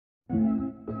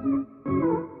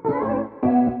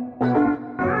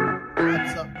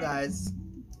guys?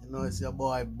 You know it's your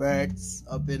boy Burts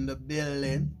up in the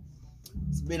building.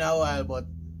 It's been a while, but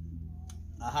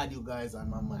I had you guys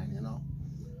on my mind, you know.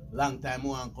 Long time I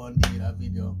want to do a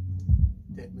video.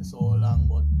 Take me so long,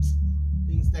 but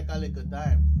things take a little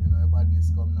time. You know, the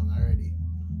badness come down already.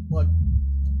 But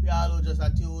we all who just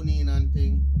a tune in and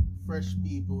thing, fresh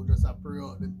people just a pray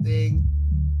out the thing.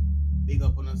 Big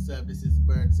up on yourself. This is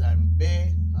Burts and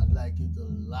Bay. I'd like you to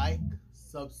like,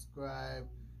 subscribe,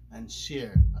 and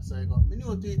share. That's how you got me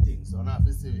new 2 things, so I'm not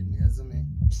to see with me, you see me?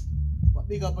 But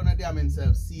big up on the damn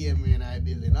himself, CM in I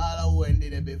building. All who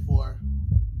did it before,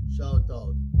 shout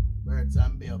out. Burts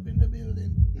and Bay up in the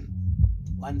building.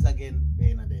 Once again,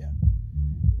 Bay not there.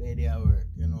 Bay there work,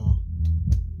 you know.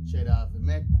 Shed off the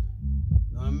make.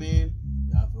 You know what I mean?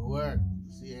 You have to work.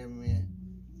 CM in.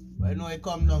 But you know it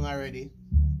come down already.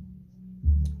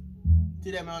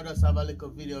 Today I just have a little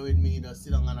video with me, just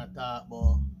sit down and talk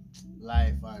about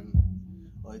life and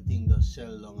how things just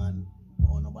shell down and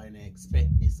how nobody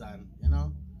expect this and, you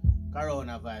know,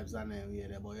 corona vibes and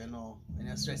everything. But you know, when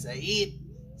you stress I eat,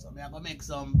 so I'm going to make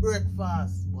some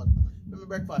breakfast. But my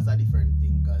breakfast a different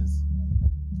thing because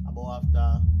about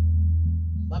after,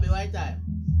 Bobby, what time?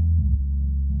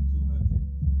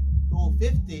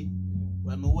 2:50?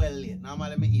 Well, I'm well late.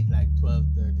 Normally I eat like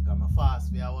 12:30 because I'm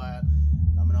fast for a while.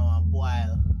 I'm gonna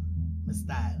boil my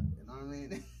style, you know what I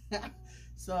mean?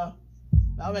 So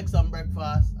I'll make some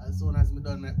breakfast. As soon as I'm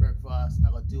done make breakfast,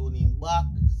 I go tune in back,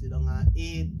 sit down and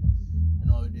eat. You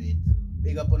know how we do it.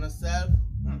 Big up on yourself.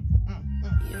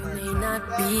 You may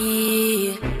not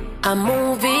be a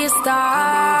movie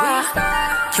star.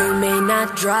 You may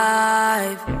not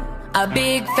drive a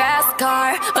big fast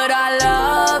car, but I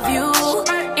love you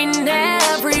in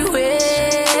every way.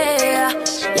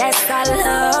 Yes, I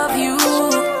love you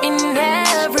in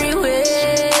every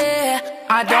way.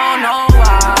 I don't know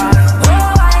why.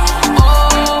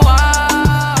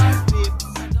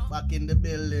 Back in the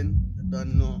building. I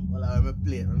don't know. Well, I have a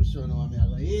plate. I'm sure no one going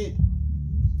to eat.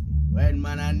 When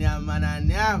man and yam.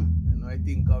 You know, I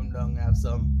think come down, I have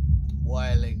some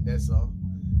boiled like this, so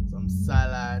some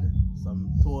salad,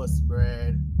 some toast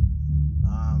bread,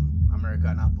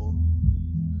 American apple,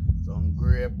 some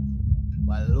grape,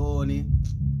 bologna.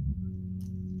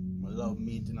 I love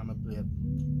meat in my plate.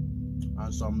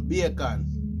 And some bacon.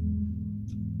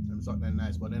 Them something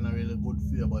nice, but they're not really good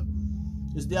for you. But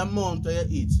it's the amount that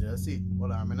you eat, so you see.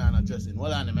 Hold on, I'm not dressing.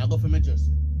 Hold on, I go for my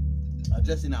dressing. I'm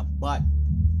dressing a bad.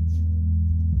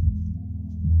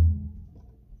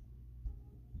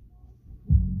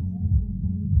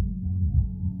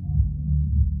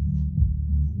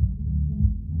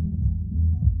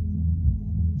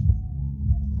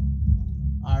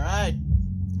 Alright.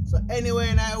 So anywhere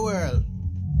in the world,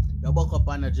 you buck up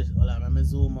and just hold on, let me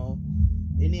zoom out.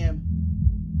 In name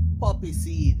Poppy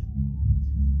Seed.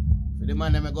 For the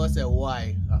man them go say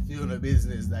why I feel no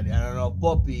business that I don't know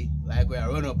puppy like we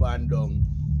run up and down.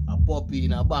 A puppy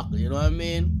in a buckle, you know what I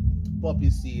mean? Poppy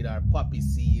seed or poppy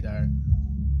seed or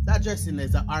that dressing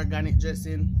is an organic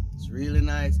dressing. It's really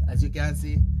nice. As you can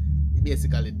see, it's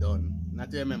basically done. Not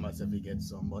to remember if you get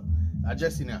some, but that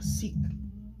dressing is sick.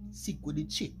 Sick with the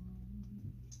chip.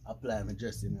 Apply my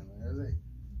dressing, you know.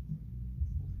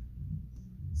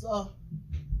 So,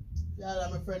 y'all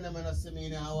my friend them not see me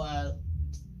in a while.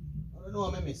 I don't know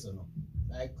what I miss you know.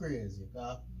 Like crazy,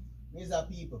 because me's a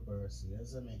people person, you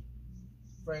see me?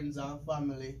 Friends and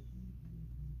family.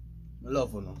 I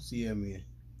love you know, see me.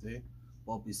 See?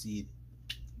 Poppy seed.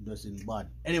 Dressing bad.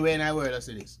 Anyway, in the world I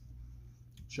see this.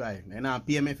 Try it. They not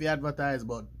pay me if you advertise,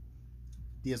 but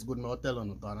tastes good, I'll tell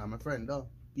you, because I'm a friend though.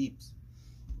 Peeps.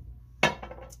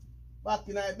 Back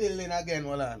in the building again,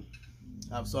 hold on.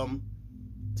 Have some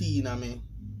tea in me.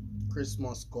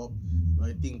 Christmas cup.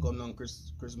 I think come down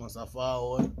Christmas a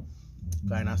forward.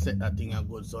 Kinda set that thing a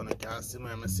good so I can't see me.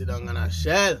 I sit down on a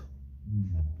shell.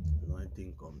 I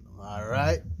think come down.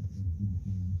 Alright.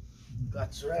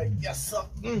 That's right. Yes sir.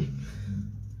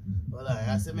 Hold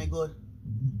on, you see me good?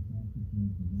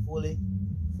 Fully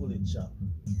chopped.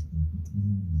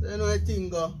 So you know I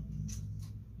think go.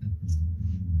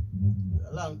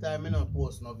 A long time I don't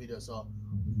post no video, so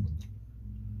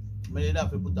I did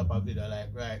have to put up a video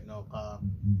like right now because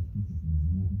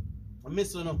I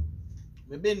miss you know.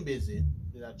 I've been busy.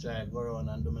 Did I try to go around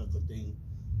and do my little thing.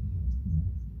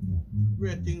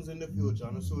 Great things in the future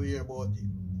and I so hear about it.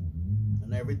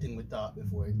 And everything we talk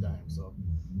before it time. So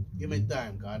give me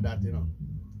time because that you know.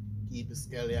 Keep the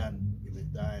skeleton, give me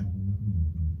time.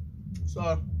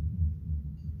 So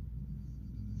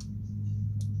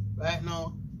right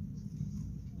now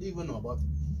even know, but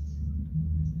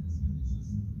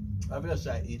I just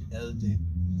try to eat healthy,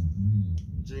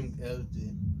 drink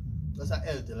healthy. That's a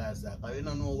healthy lifestyle, because you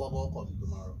don't know what will come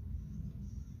tomorrow.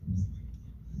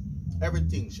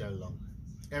 Everything shall long.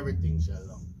 Everything shall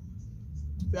long.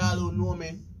 If you all who know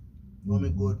me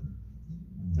good.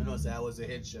 You know, say I was a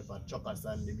head chef at Chucker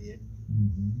Sandy Bay.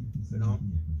 You know,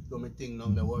 do my thing now.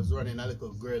 There was running a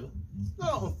little grill.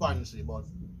 Not fancy, but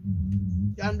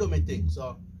can do my thing.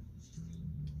 So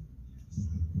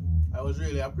I was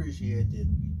really appreciated.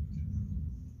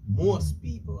 Most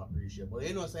people appreciate, but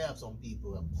you know, say I have some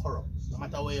people that are corrupt. No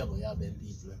matter where you go, you have them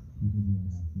people.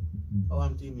 I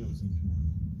want team music.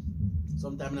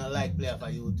 Sometimes I like play for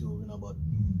YouTube, you know, but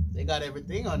they got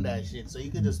everything on that shit. So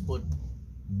you could just put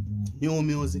new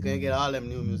music and you get all them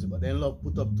new music, but they love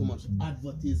put up too much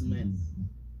advertisement.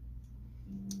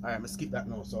 Alright, I'm gonna skip that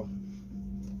now. So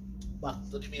back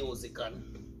to the music and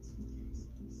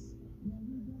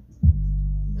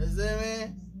you see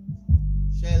me?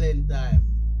 Shelling time.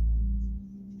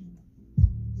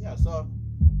 Yeah, so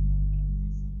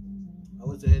I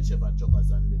was a head chef at Chucker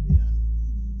Sandy Bay and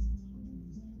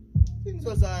things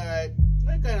was alright.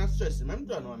 I'm kind of stressing. I'm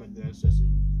trying to make them stressing.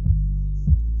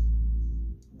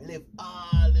 I live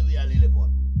all the way a Lilliput.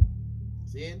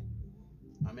 See?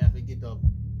 I may have to get up,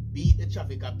 beat the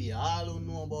traffic a bit. All who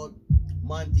know about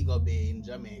Montego Bay in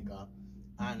Jamaica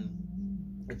and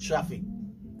the traffic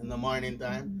in the morning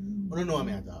time, I don't know what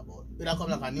I'm talking about. It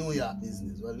come like a New York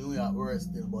business. Well, New York worse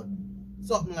still, but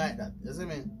something like that. You see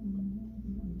me?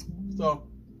 So,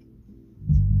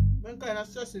 I'm kind of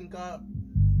stressing because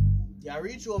you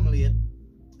reach home late,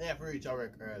 you have to reach your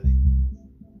work early.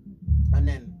 And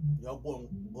then you're going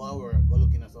to go to work, go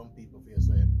looking at some people for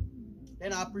yourself.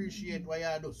 Then I appreciate what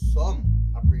you do. Some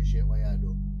appreciate what you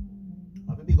do.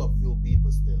 I have to big up few people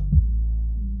still.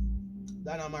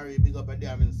 Then I'm married, big up a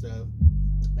damn himself.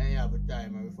 Then you have a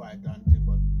time and we fight and thing,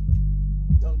 but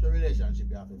down to relationship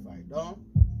you have to fight. Don't?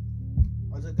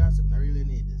 As a concept, I really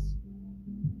need this.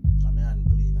 I'm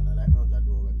clean and I like not to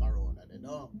do with corona. They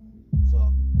don't.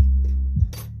 So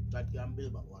that can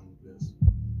build back one place.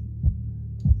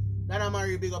 Then I'm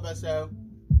married, big up herself.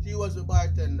 She was the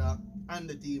bartender and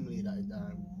the team leader at the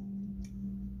time.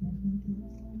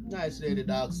 Nice lady,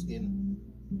 dark skin,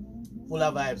 full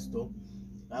of vibes too.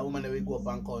 That woman that we go up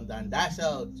and count and dash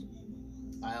out.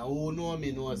 And who know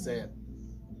me know say,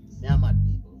 me are mad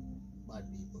people. Mad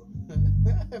people.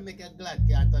 Make a glad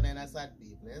can't turn in a sad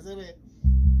people. You see me?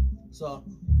 So,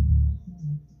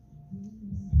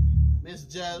 Miss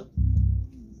Gel,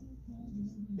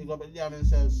 big up the damn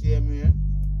himself, same way.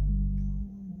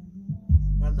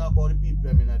 I talk about the people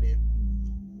in the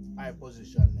high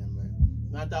position them.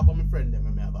 I talk about my friend them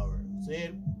when I have a work. See?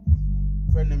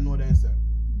 Friend them know themselves.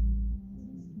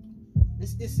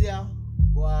 This year,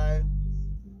 boy,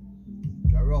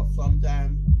 it's rough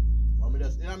sometimes. But I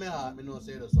just, in my heart, I know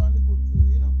say that's on the good for you,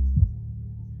 you know?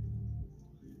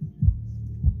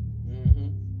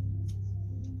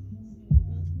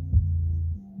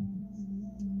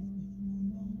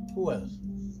 Who else?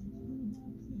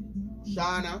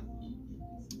 Shana.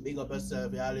 Big up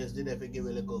yourself, you always did if you give a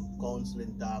little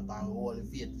counseling talk and all the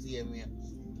faith same way.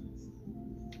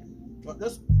 But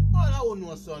just all I would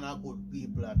know son are good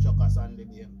people at Chucker Sandy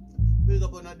Bay. Big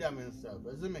up on a damn himself.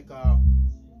 As you make a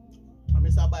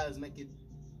Mr. Biles make it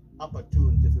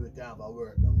opportunity for we can have a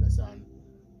work down the sun.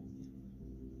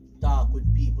 Talk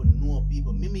with people, know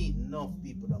people. Me meet enough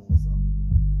people down the sun.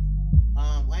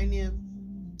 My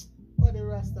name, what the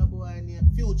Rasta boy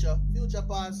name? Future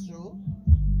passed through.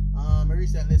 I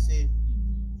recently see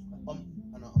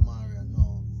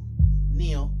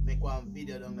Neo make one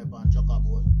video down there on Chucker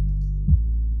board.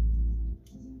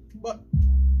 But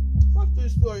back to the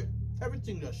story,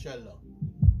 everything just shell out.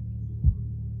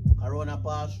 Corona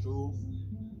passed through,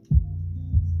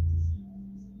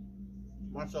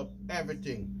 match up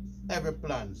everything, every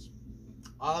plans.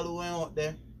 All the way out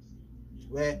there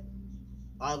where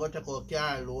I got to take out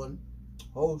car loan,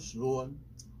 house loan,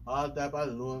 all type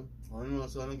of loan. I know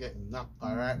so I'm getting knocked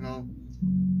right now.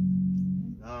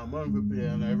 I'm going to play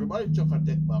and everybody chuck a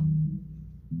take back.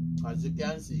 As you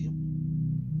can see,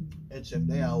 head chef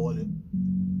they are holding.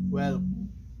 Well,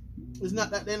 it's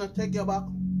not that they not take you back,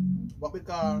 but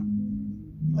because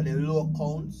of the low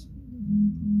counts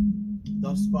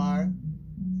thus far,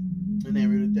 and they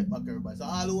really take back everybody. So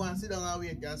all who want to sit down and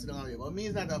wait can sit down and wait. But me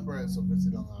is not a person to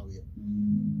sit down and wait.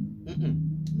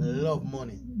 I love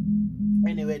money.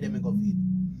 Anyway, they make a feed.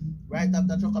 Right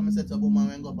after truck, I set up woman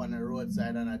went up on the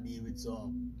roadside and I deal with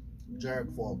some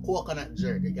jerk for coconut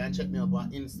jerk. You can check me up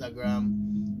on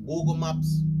Instagram, Google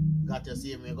Maps. Got to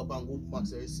see me up on Google Maps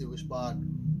so you see which part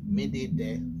me did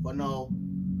there. For now,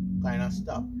 kind of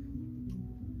stop.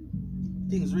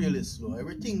 Things really slow.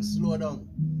 Everything slow down.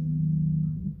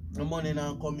 the money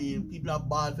now come in, people are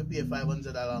ball for pay $500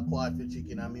 a quart for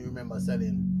chicken, and me remember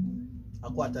selling a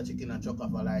quarter chicken and chucker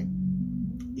for like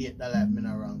 $8 if me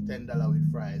not wrong, $10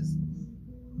 with fries.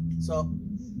 So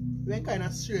it went kind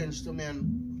of strange to me,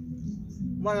 and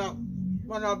one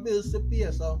of bills to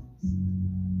pay, so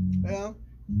yeah,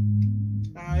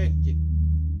 hectic.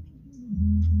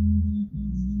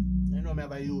 You know, me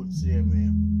have a youth same way,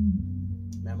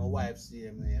 me have my wife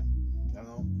same way, you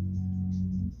know.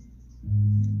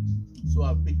 So I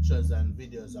have pictures and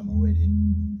videos of my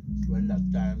wedding when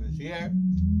that time is here.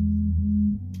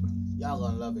 Y'all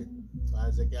gonna love it. So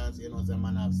as you can see, you know, some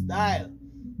man have style.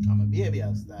 I'm a baby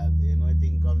have style. You know, I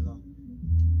think I'm not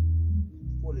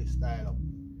fully style up.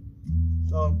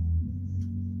 So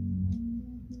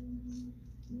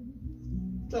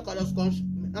Chucker just comes,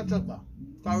 not Chucker,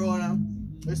 Corona.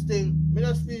 This thing, me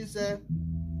just feel say,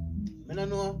 I don't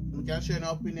know, we can share an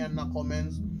opinion in the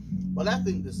comments, but I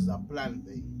think this is a planned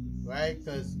thing, right?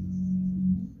 Because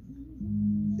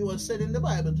it was said in the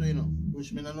Bible too, you know,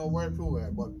 which me don't know word for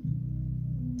word, but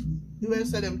it was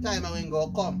said them time I ain't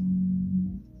gonna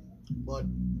come. But,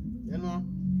 you know,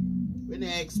 we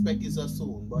didn't expect it so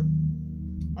soon, but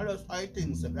I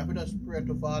think so. If we just pray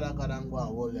to Father God and go and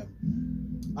hold them.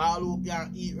 All who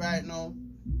can eat right now,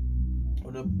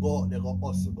 when they go out, they go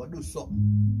hustle, go do something.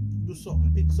 Do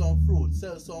something, pick some fruit,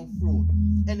 sell some fruit.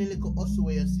 Any little hustle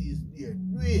where you see is there,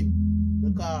 do it.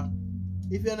 Because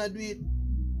if you not do it,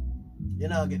 you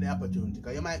not get the opportunity.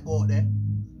 Because you might go out there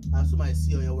and somebody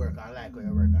see how you work and like how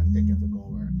you work and take you to go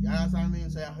work. You understand what I mean?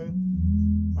 So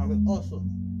I will hustle.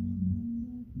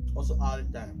 Hustle all the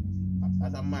time.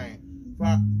 That's a mind.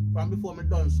 From before me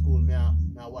done school,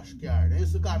 I wash car. They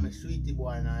used to call me sweetie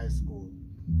boy in high school.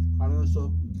 I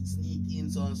also sneak in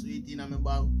some sweetie in my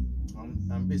bag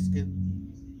and biscuit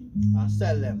and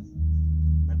sell them.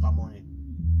 Make a money.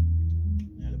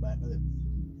 Nearly buy my lip.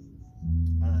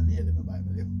 And nearly buy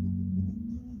my lip.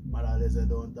 Mother they say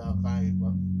don't talk kind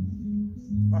of,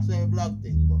 but that's a vlog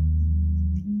thing, but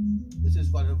this is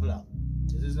for the vlog.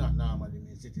 This is not normally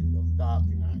me sitting down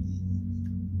talking and eating.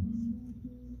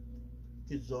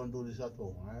 Kids don't do this at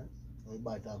home, right? We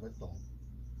bite off a tongue.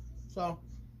 So,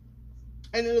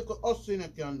 any little hustle you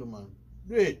can do, man.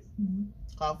 Do it.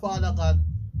 Because Father God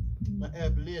not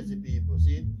help lazy people,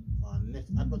 see? And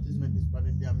next advertisement is on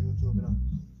the damn YouTube, you know.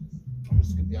 I'm going to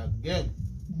skip it again.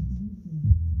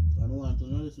 I don't want to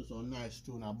know this is so nice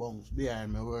tune and bounce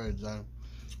behind my words and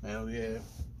yeah.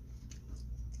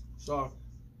 So,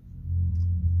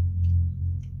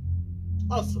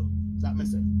 also, that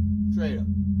message, straight up.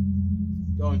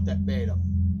 Don't take bait up.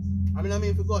 I mean,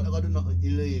 if you go to do nothing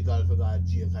illegal if you go to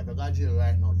jail. If you go to jail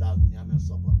right now, dog, you have your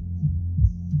supper.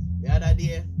 The other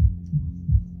day,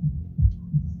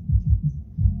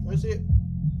 you see,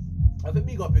 if you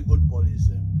big up a good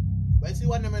police, but you see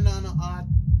one of them in no heart,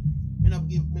 me not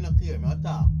clear, me not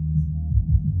talk.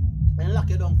 And lock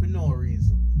you down for no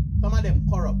reason. Some of them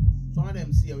corrupt. Some of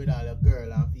them see you with all your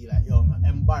girl and feel like, yo, I'm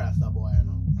embarrassed boy, you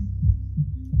know.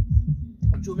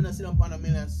 I'm sure me not sit down on a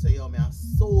million and say, yo, me I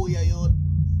saw you, yo.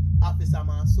 Officer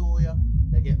man saw you.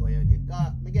 You get what you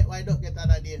get. Me get what I don't get the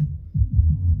other day.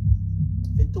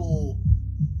 For two.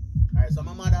 Alright, so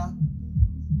my mother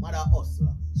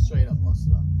hustler. Straight up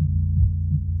hustler.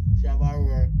 She have her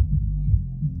work.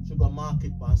 She go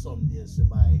market on some days to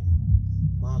buy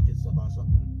market stuff and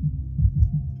something.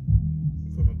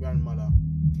 For my grandmother.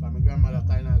 Because my grandmother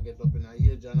kind of get up in her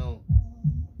age now.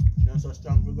 She not so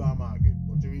strong to go to market.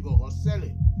 But she will go sell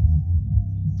it.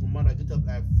 My mother get up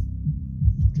like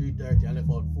 3:30 and left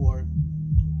out 4.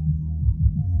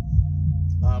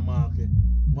 Market.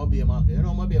 Mobile market. You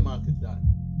know mobile market that.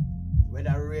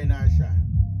 Whether rain or shine.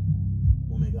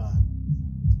 Oh my God.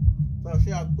 So she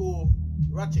have 2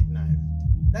 ratchet knives.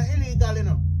 They're illegal, you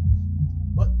know.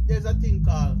 But there's a thing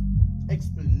called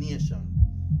explanation.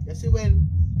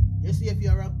 You see if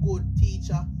you're a good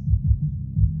teacher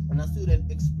and a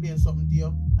student explains something to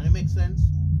you and it makes sense,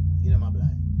 give them a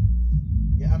blind.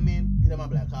 You know what I mean? Give them a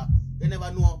blind. Because you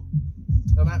never know.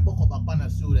 You might book up upon a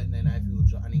student in the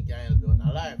future and he can help you in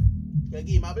a life. You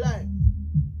give him a blind.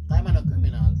 I'm not a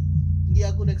criminal. Give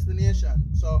a good explanation.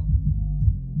 So,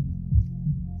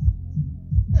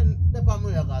 then the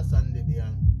family got Sunday there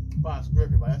and pass Great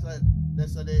River.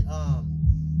 That's why they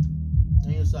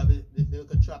used to have the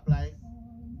little trap line.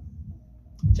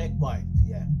 Checkpoint,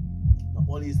 yeah. The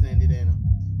police then did there.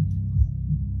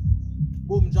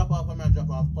 Boom, drop off, come back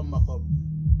up.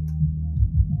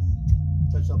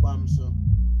 Touch a bomb, so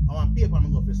I want paper,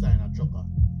 I'm going to sign a trucker.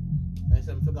 And I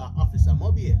said, I forgot officer,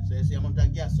 mobile. So you see, I'm going to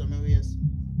gas on my waist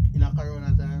in a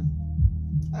corona time.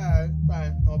 Alright,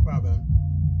 fine, no problem.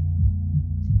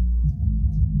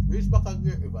 reach back at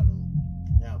Great River now.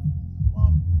 Yeah.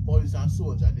 Police and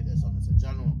soldier did that. So I said,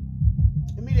 Jano.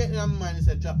 Immediately in my mind, he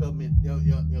said, drop your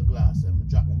glass. And I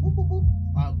drop it. Boop, boop, boop.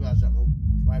 All glass drop me.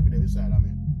 Wipe it beside of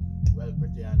me. Well,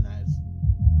 pretty and nice.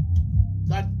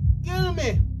 God kill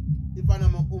me if I know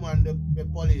my woman, the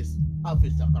police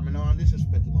officer. I mean, I don't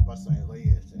disrespect him up a sign for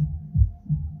years.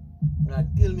 God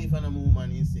kill me if I know my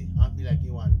woman, you see. I feel like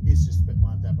he want disrespect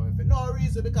one type of thing. For no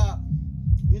reason, because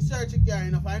you search a car,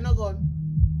 you don't find no gun,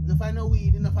 you don't find no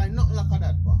weed, you don't find nothing like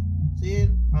that. See?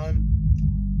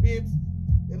 And babes,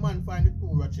 the man find the two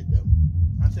ratchet them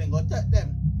and saying, go take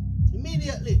them.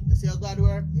 Immediately, you see how God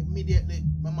work? Immediately,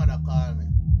 my mother called me.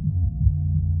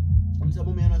 I said,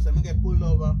 Mommy, I get pulled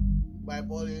over by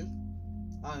police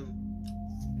and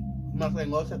my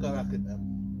friend go take a racket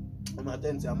them. And I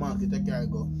tell her, market, take care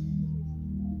go.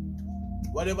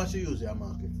 Whatever she use your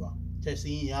market for.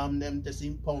 Testing yam them,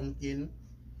 testing pumpkin.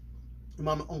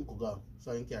 My uncle go,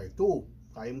 so he carry two.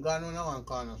 Because him gone on one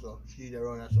corner, so she the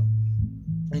runner, so.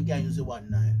 And can use the one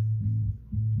knife.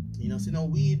 You don't see no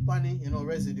weed panny, you know,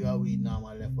 residual weed now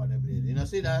on left on the blade. You don't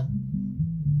see that?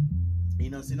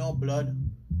 You don't see no blood.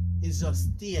 It's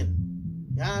just stain.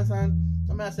 You understand?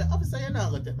 Somebody say, officer, you're not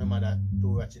going to take my mother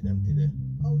to ratchet them today.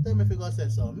 How tell me if you go say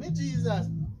so? Me Jesus.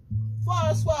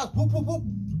 Fast, boop, boop, boop.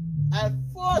 I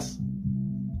force.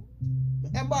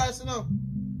 Embarrassing now.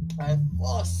 I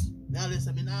force. Now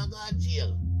listen, me now go to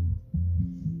jail.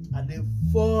 And they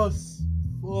force.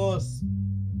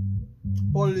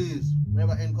 Police.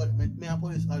 Never encourage me and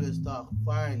police always talk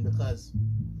fine because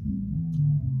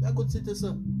they're good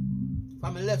citizens.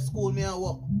 From I left school, me and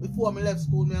work. Before I left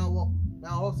school, me and work.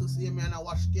 I also see me and I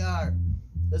wash car.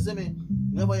 You see me?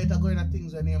 Never yet go into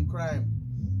things when name crime.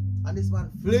 And this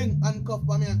man fling handcuff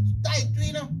by me and tight,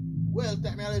 you know? Well,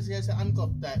 take me always say handcuff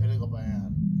tight when I go by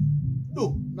hand.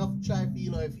 Do, enough try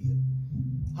feel how I feel.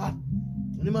 Hot.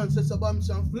 And the man says so bomb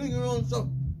and fling around so.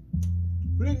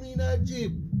 Fling me in a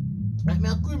jeep. Like me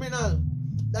a criminal.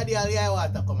 Daddy all the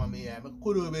water come on me here. I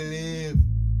couldn't believe.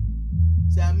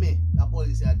 Say me, the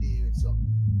police are dealing with so.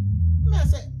 I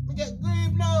say, me get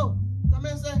grieved now. Come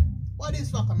and say, what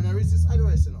is fuck? I'm gonna resist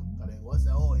arrest you know. Cause then what say,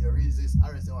 oh you resist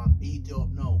arrest, you want to beat you up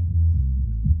now.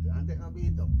 You can't take no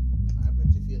beat up. I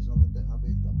put your face on me take no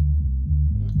beat up.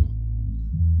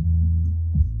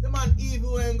 The man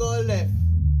evil when go left.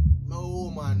 My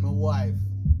woman, my wife.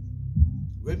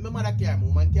 With my mother car, my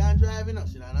woman can't drive enough.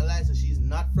 She don't know license. She's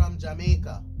not from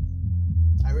Jamaica.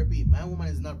 I repeat, my woman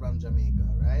is not from Jamaica,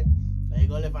 right? And you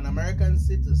go live an American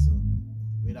citizen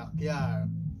with a car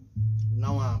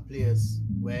now one place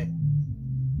where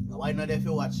why not if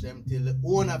you watch them till the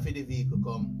owner for the vehicle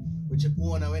come, which the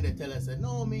owner when they tell us said,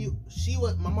 no,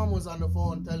 my mom was on the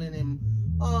phone telling him,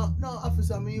 no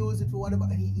officer, me use it for whatever,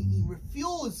 and he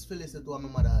refused to listen to what my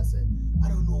mother said. I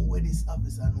don't know where this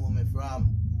officer know me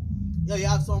from. Yeah, you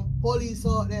have some police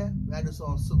out there, we do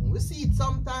something. We see it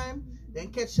sometime,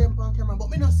 then catch them on camera, but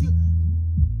we not see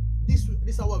this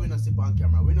is what we not see on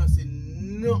camera. We not see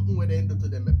nothing where they do to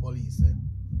them the police.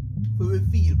 So we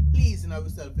feel pleased in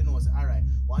ourselves, you know, say, alright,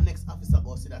 one next officer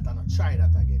go see that and not try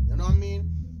that again. You know what I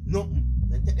mean? Nothing.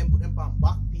 Then take them, put them on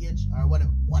back page or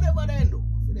whatever. Whatever they do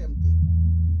for them thing.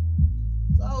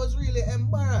 So I was really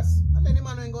embarrassed. And then the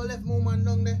man when go left my woman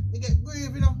down there, he get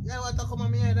grieved, you know. Yeah, what to come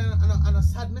on me head and I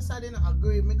sad, you know. I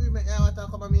grieve, yeah, what to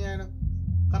come on me head, you know.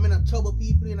 Come in and trouble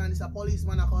people, you know, and it's a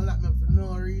policeman that can lock me up for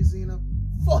no reason, you know.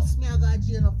 Force me I got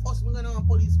jail, you know. Force me going on a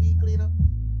police vehicle, you know.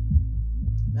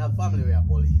 I have family where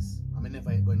police. I mean, if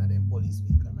I go in a them police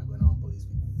vehicle, I'm going on police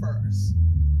vehicle first.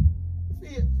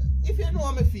 If you know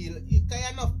how I feel,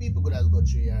 enough people could have got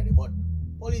through here, but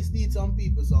police need some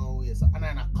people some way. So, and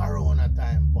in a corona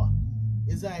time,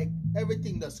 it's like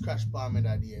everything just crashed by me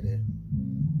that day there.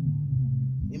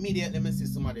 Immediately, I see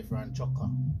somebody from Chucker.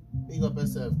 Big up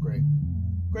yourself, Craig.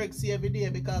 Craig see every day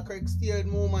because Craig steered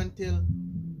my woman till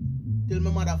my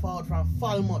mother fought from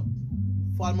Falmouth.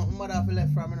 Falmouth, my mother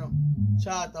left from, you know.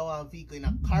 Charter one vehicle in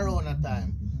a corona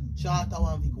time. Charter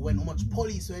one vehicle when how much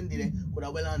police went there could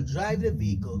have well and drive the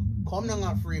vehicle, come down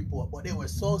a Freeport, but they were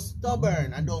so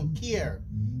stubborn and don't care.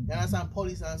 You understand?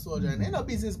 Police and soldiers, and they no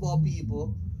business about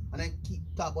people, and then keep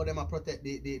talk about them and protect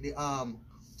the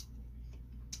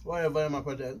whatever them and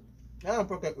protect. They don't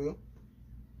protect you.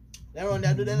 They run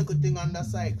there do the little thing on the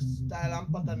side, style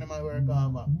and pattern them and work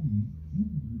over.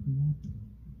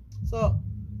 So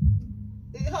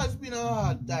it has been a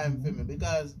hard time for me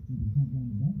because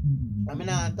I mean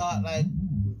I thought like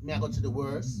me I got to the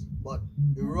worst, but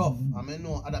the rough, I mean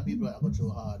know other people that got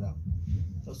through harder.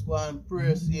 Just go and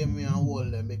pray, see me and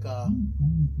hold them because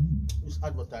this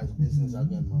advertise business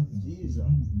again, man. Jesus.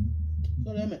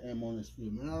 So they make them on the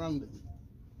street, man, around them.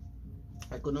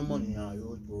 I couldn't money on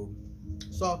YouTube.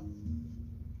 So,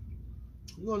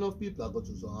 you know enough people are going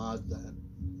through some hard time.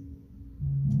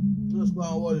 Just go and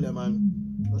hold them and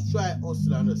just try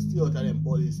hustle and just stay out of them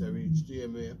police and reach to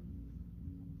him.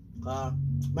 Because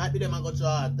might be them and go through a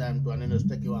hard time too, and then just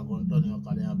take you and go and turn you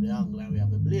because they have the angle and we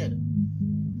have the blade.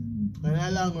 And in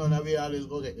the long run, we always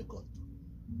go get the cut.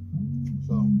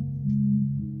 So,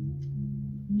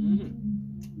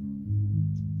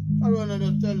 I want to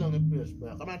just tell them the place,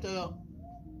 but come and tell you,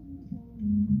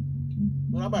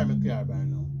 when I buy my car by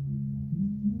now,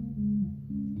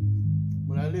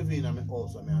 when I live in my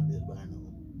house and I build by now,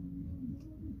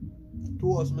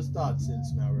 2 hours I start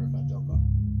since I work at Jocka.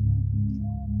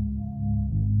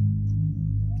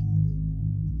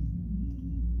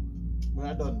 When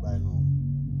I done by now,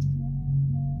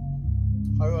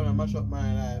 I want to mash up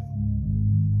my life,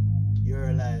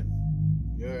 your life,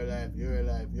 your life, your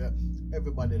life,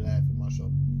 everybody's life in mash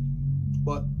up.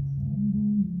 But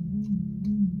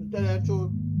to tell you the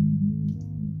truth,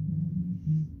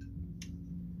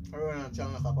 I run on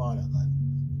channel like a father, God.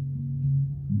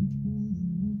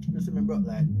 You see me broke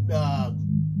like dog.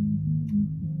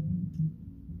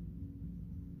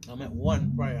 I make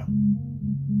one prayer.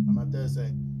 I'm gonna tell you,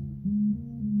 say,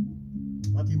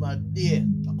 not even a day,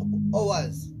 a couple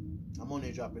hours, the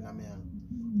money dropping on me.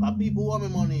 But people want me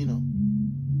money, you know.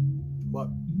 But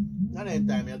not any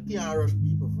time, you can't rush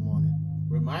people for money.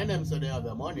 Remind them so they have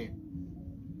the money.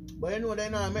 But you know they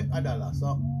not make $1,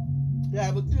 so they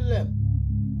have to kill them.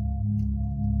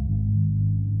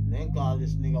 And then call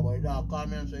this nigga boy dog, call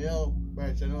me and say, yo,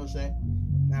 Burts, you know, say,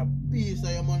 now piece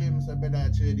of your money, I say,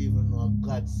 better trade even though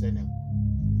God send him.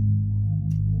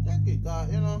 Take it,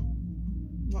 cause, you know,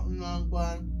 nothing wrong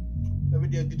going. Every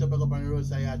day you get up on the road,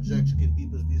 say, you're jerk chicken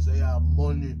people's views, so you have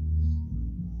money.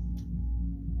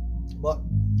 But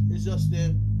it's just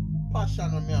the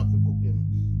passion on me for cooking.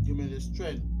 Give me the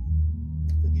strength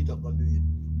to get up and do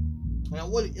it.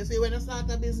 And what you see, when you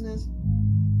start a business,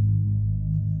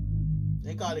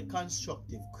 they call it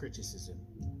constructive criticism.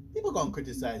 People gonna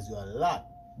criticize you a lot.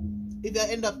 If you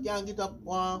end up can't get up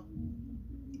one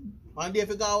day if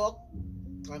you go work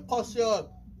and cuss you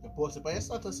out, you post it by your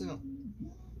status, you know.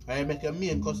 And you make your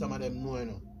main customer them know, you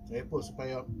know. And you post it by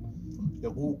your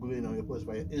Google, you know, you post it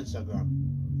by your Instagram.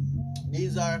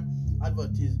 These are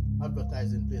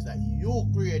advertising places that you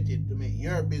created to make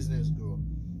your business grow.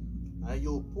 And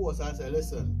you post and say,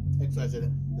 listen, XYZ.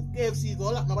 The KFC go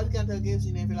lock, nobody can tell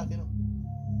KFC name if you like, you know.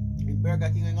 If Burger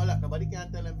King go lock, nobody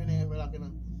can tell them if you like, you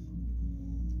know.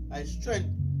 I strength,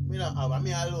 me not have,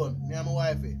 me alone, me and my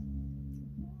wifey.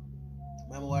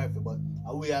 Me and my wifey, but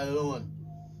we alone.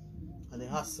 And the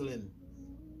hustling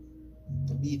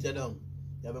to beat it down.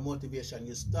 You have a motivation,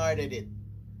 you started it,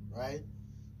 right?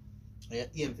 And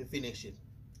you aim to finish it.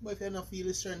 But if you don't feel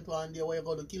the strength one day where you're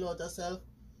going to kill out yourself,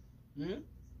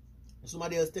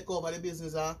 somebody else take over the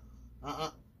business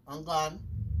and gone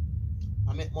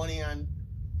and make money and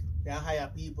they hire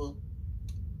people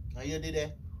and you did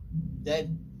it,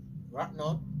 dead, right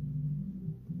now,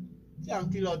 you can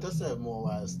kill out yourself more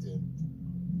while still.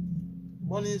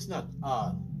 Money is not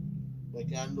all, but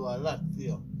you can do a lot for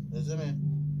you. You see me?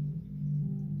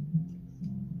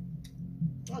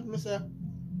 What me say?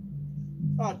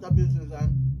 Start the business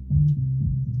and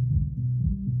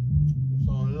it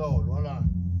sound loud, hold on.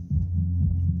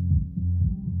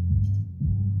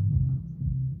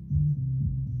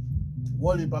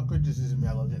 One heap of criticism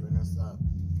I will get when I start.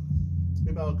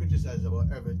 People will criticize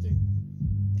about everything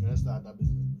when I start a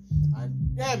business.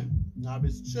 And them now be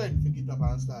strength to get up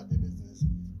and start the business.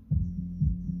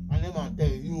 And them will tell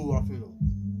you what to do.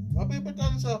 What people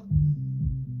tell you so?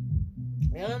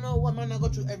 I don't know what man I go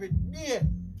through every day.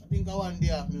 I think I one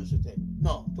day off me should take.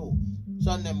 No, 2.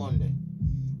 Sunday, Monday.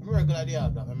 I'm a regular day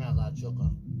off that I got choker.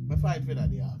 I fight for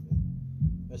that day off.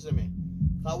 You see me?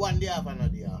 Because one day off and a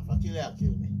day off. I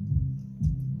kill me.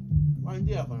 One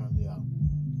day off and a day off.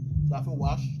 So I have to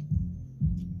wash.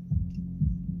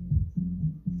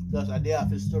 Just a day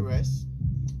off is to rest.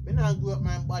 I don't grow up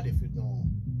my body for no.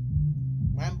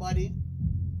 My body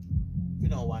for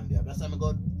no one day. That's why I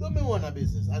go do me one a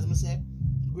business. As I say,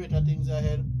 greater things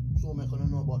ahead. So I can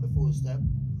know about the full step.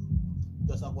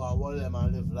 Just go and hold them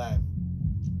and live life.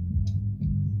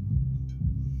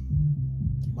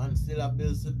 Man still have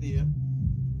bills to pay.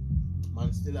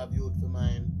 Man still have youth for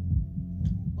mind.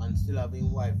 Man still have his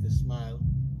wife to smile.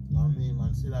 You know what I mean?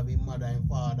 Man still have his mother and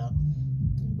father,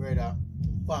 and brother,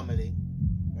 and family.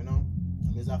 You know?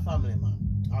 And he's a family man.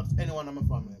 Ask anyone in my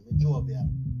family. Me Joe here.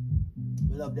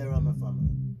 We love them around my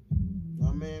family. You know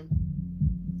what I mean?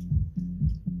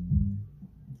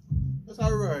 Just a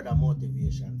word of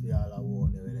motivation for y'all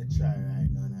out there where they try right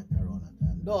now in that corona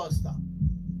time. Don't stop.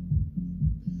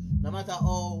 No matter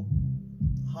how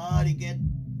hard it get,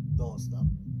 don't stop.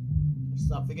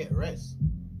 Stop to get rest,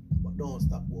 but don't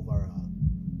stop overall.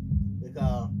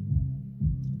 Because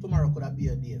tomorrow could have be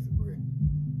a day for break.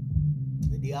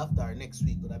 The day after, next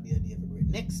week could have be a day for break.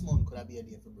 Next month could have be a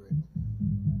day for break.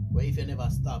 But if you never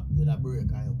stop with a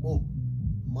break and you boom,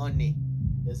 money,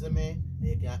 you see me?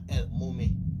 You can help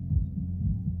mommy.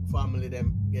 Family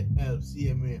them get help,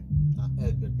 see me, and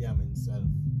help your damn self.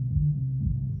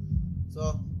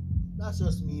 So that's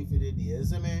just me for the day, you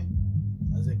see me?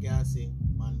 As you can see,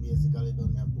 man basically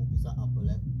done have 2 pieces of apple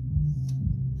left.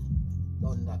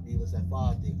 Done that, people say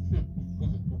 40.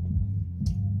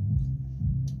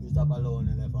 Mr.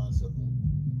 Baloney left and something.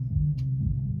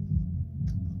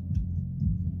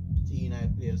 Tea in a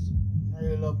place. I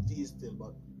really love tea still,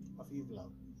 but I feel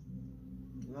love.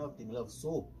 I love tea, I love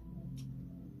soap.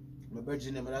 My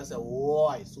virgin them I say,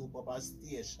 why soap up a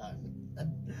station?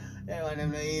 Everyone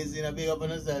them not easy, big up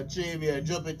on yourself, Trivia,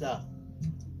 Jupiter.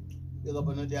 Big up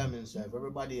on the damn himself,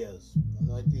 everybody else. I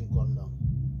know I think come down.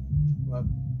 But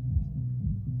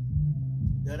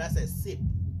the other says sip.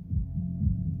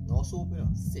 No soap, you know,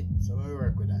 sip. So we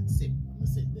work with that. Sip. I'm gonna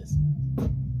sip this.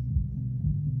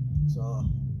 So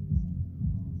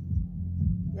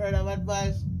word of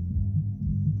advice,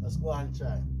 let's go and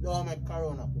try. Don't make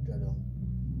Corona put you down.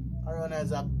 Corona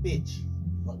is a bitch.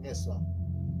 But guess what?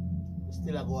 We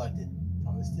still a go at it.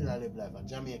 And we still a live life. A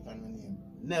Jamaican name.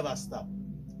 Never stop.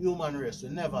 Human race, we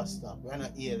never stop. We're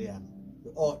not alien.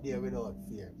 We're out there without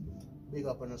fear. Big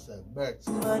up on yourself. Burts.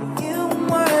 But you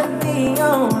weren't the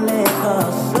only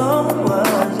cause. So